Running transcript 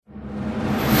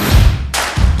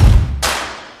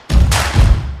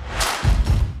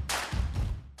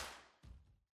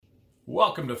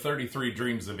Welcome to 33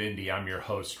 Dreams of Indy. I'm your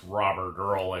host, Robert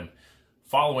Earl, and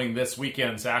following this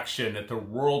weekend's action at the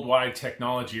Worldwide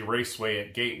Technology Raceway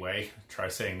at Gateway, try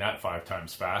saying that 5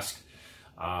 times fast,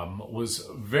 was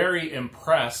very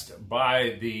impressed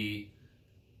by the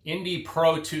Indy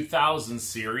Pro 2000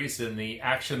 series and the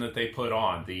action that they put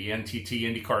on. The NTT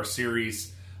IndyCar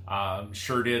series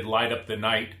sure did light up the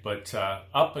night, but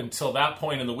up until that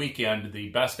point in the weekend, the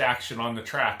best action on the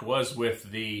track was with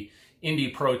the Indy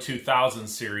Pro 2000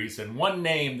 series. And one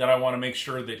name that I want to make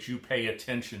sure that you pay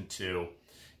attention to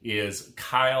is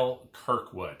Kyle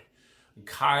Kirkwood.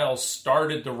 Kyle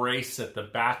started the race at the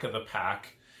back of the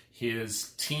pack.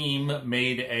 His team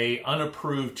made a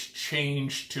unapproved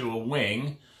change to a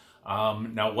wing.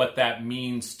 Now what that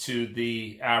means to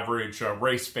the average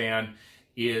race fan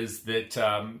is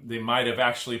that they might have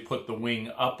actually put the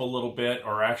wing up a little bit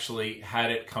or actually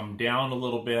had it come down a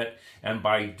little bit. And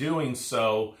by doing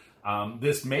so,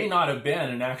 this may not have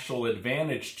been an actual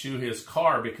advantage to his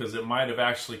car because it might have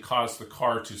actually caused the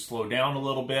car to slow down a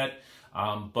little bit.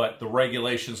 But the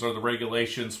regulations are the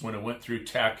regulations. When it went through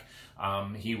tech,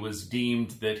 he was deemed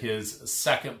that his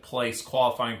second place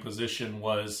qualifying position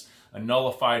was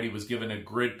nullified. He was given a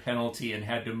grid penalty and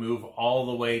had to move all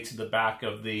the way to the back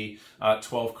of the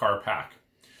 12-car pack.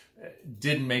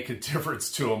 Didn't make a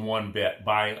difference to him one bit.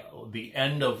 By the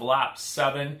end of lap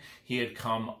 7, he had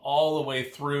come all the way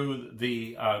through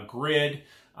the grid,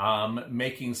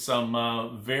 making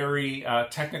some very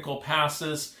technical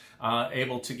passes,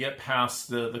 able to get past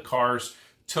the cars,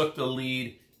 took the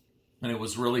lead, and it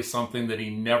was really something that he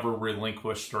never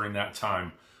relinquished during that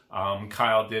time.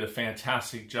 Kyle did a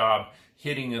fantastic job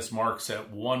hitting his marks. At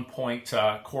one point,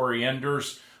 Corey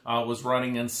Enders was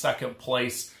running in second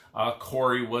place.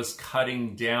 Corey was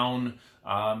cutting down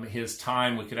his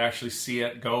time. We could actually see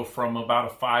it go from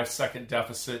about a 5-second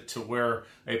deficit to where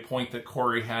a point that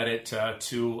Corey had it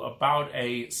to about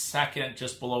a second,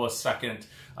 just below a second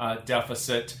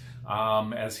deficit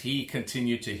as he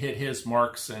continued to hit his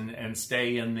marks and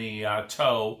stay in the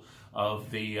tow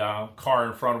of the car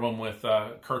in front of him with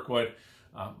Kirkwood.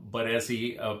 But as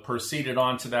he proceeded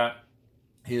on to that,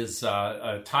 his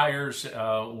tires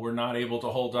were not able to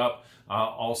hold up.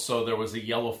 Also, there was a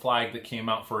yellow flag that came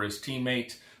out for his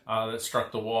teammate that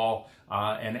struck the wall.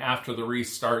 And after the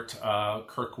restart,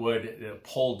 Kirkwood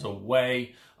pulled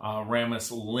away. Ramus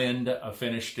Lind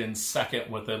finished in second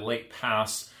with a late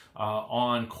pass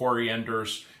on Corey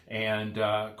Enders. And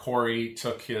Corey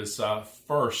took his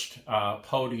first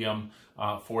podium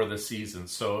for the season.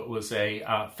 So it was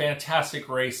a fantastic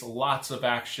race, lots of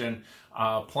action.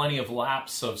 Plenty of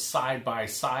laps of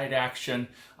side-by-side action.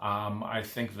 I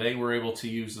think they were able to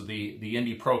use, the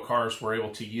Indy Pro cars were able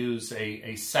to use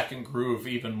a second groove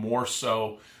even more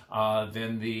so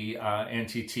than the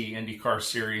NTT IndyCar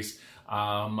series.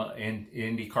 And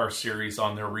IndyCar series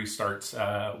on their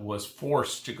restarts was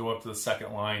forced to go up to the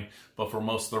second line, but for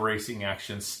most of the racing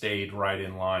action stayed right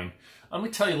in line. Let me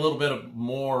tell you a little bit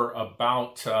more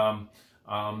about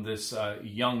this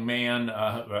young man.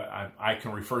 I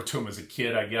can refer to him as a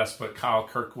kid, I guess, but Kyle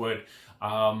Kirkwood,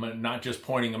 not just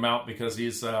pointing him out because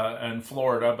he's in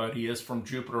Florida, but he is from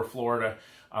Jupiter, Florida,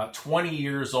 20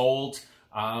 years old,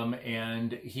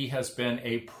 and he has been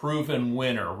a proven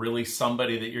winner, really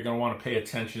somebody that you're going to want to pay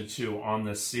attention to on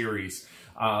this series.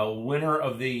 Winner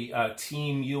of the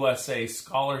Team USA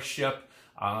Scholarship,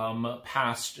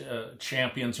 past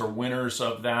champions or winners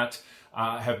of that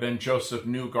have been Joseph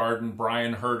Newgarden,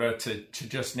 Brian Herta, to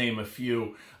just name a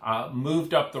few.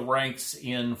 Moved up the ranks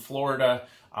in Florida,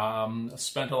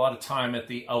 spent a lot of time at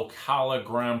the Ocala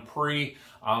Grand Prix.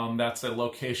 That's a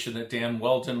location that Dan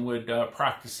Weldon would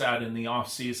practice at in the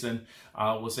off-season,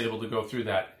 was able to go through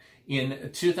that.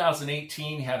 In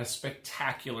 2018, he had a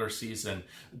spectacular season,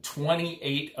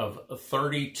 28 of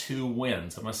 32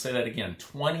 wins. I'm going to say that again,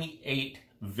 28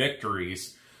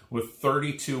 victories with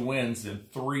 32 wins in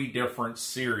 3 different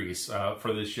series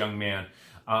for this young man.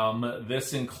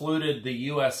 This included the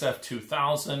USF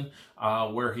 2000,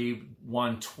 where he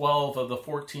won 12 of the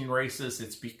 14 races.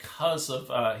 It's because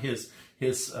of his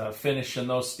finish in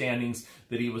those standings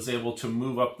that he was able to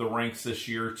move up the ranks this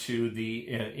year to the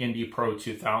Indy Pro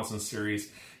 2000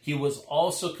 series. He was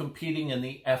also competing in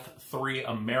the F3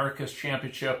 Americas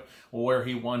Championship, where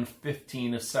he won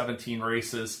 15 of 17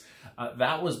 races.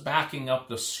 That was backing up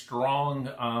the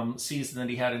strong season that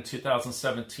he had in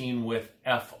 2017 with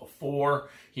F4.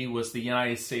 He was the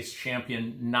United States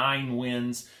champion, 9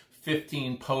 wins,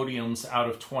 15 podiums out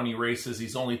of 20 races.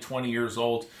 He's only 20 years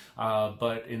old,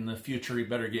 but in the future he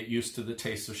better get used to the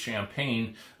taste of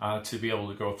champagne to be able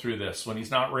to go through this. When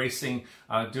he's not racing,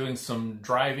 doing some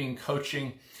driving,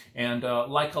 coaching, and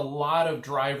like a lot of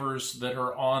drivers that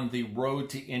are on the Road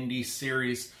to Indy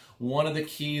series, one of the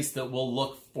keys that we'll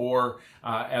look for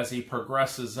as he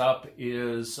progresses up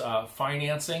is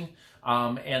financing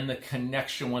and the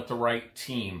connection with the right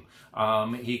team.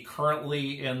 He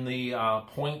currently in the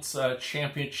points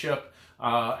championship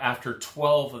after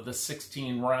 12 of the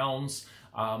 16 rounds.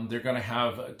 They're going to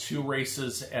have 2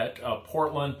 races at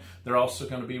Portland. They're also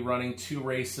going to be running 2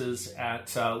 races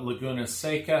at Laguna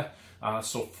Seca.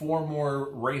 So 4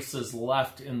 more races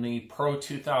left in the Pro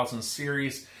 2000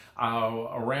 series.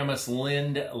 Aramis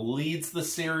Lind leads the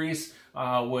series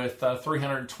with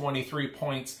 323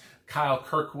 points. Kyle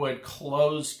Kirkwood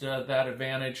closed that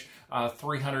advantage,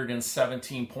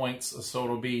 317 points. So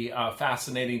it'll be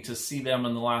fascinating to see them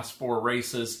in the last 4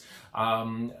 races.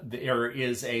 There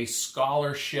is a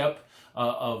scholarship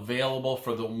available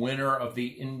for the winner of the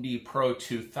Indy Pro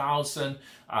 2000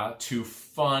 to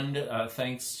fund,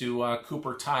 thanks to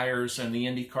Cooper Tires and the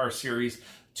IndyCar series,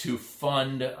 to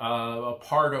fund a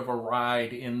part of a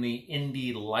ride in the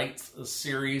Indy Lights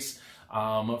series.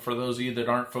 For those of you that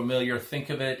aren't familiar, think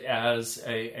of it as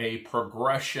a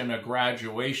progression, a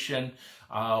graduation,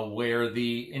 where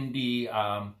the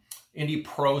Indy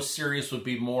Pro series would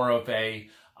be more of a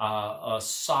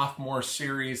sophomore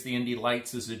series. The Indy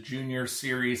Lights is a junior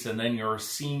series, and then your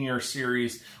senior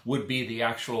series would be the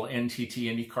actual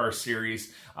NTT IndyCar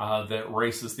series that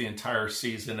races the entire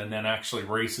season and then actually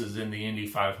races in the Indy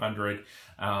 500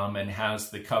 and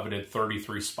has the coveted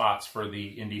 33 spots for the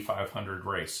Indy 500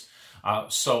 race.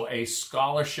 So a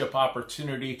scholarship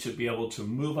opportunity to be able to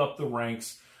move up the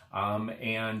ranks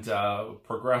and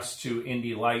progress to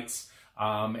Indy Lights.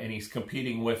 And he's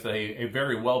competing with a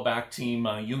very well-backed team,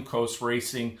 Juncos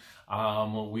Racing.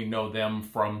 We know them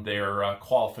from their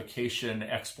qualification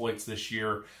exploits this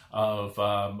year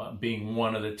of being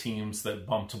one of the teams that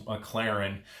bumped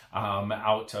McLaren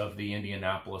out of the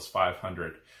Indianapolis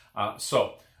 500.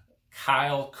 So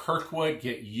Kyle Kirkwood,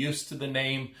 get used to the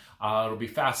name. It'll be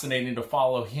fascinating to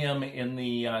follow him in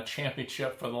the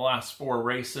championship for the last 4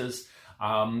 races.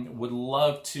 Would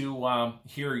love to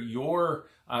hear your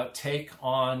take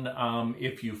on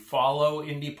if you follow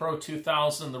Indy Pro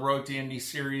 2000, the Road to Indy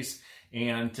series,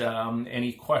 and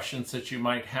any questions that you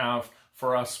might have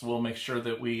for us. We'll make sure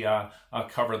that we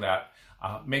cover that.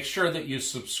 Make sure that you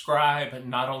subscribe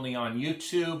not only on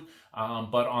YouTube,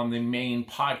 but on the main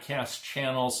podcast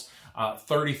channels.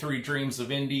 33 Dreams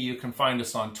of Indy. You can find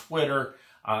us on Twitter,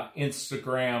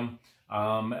 Instagram,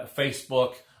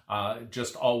 Facebook.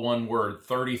 Just all one word,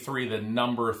 33, the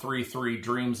number 33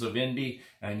 Dreams of Indy,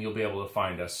 and you'll be able to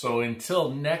find us. So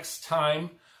until next time,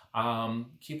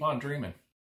 keep on dreaming.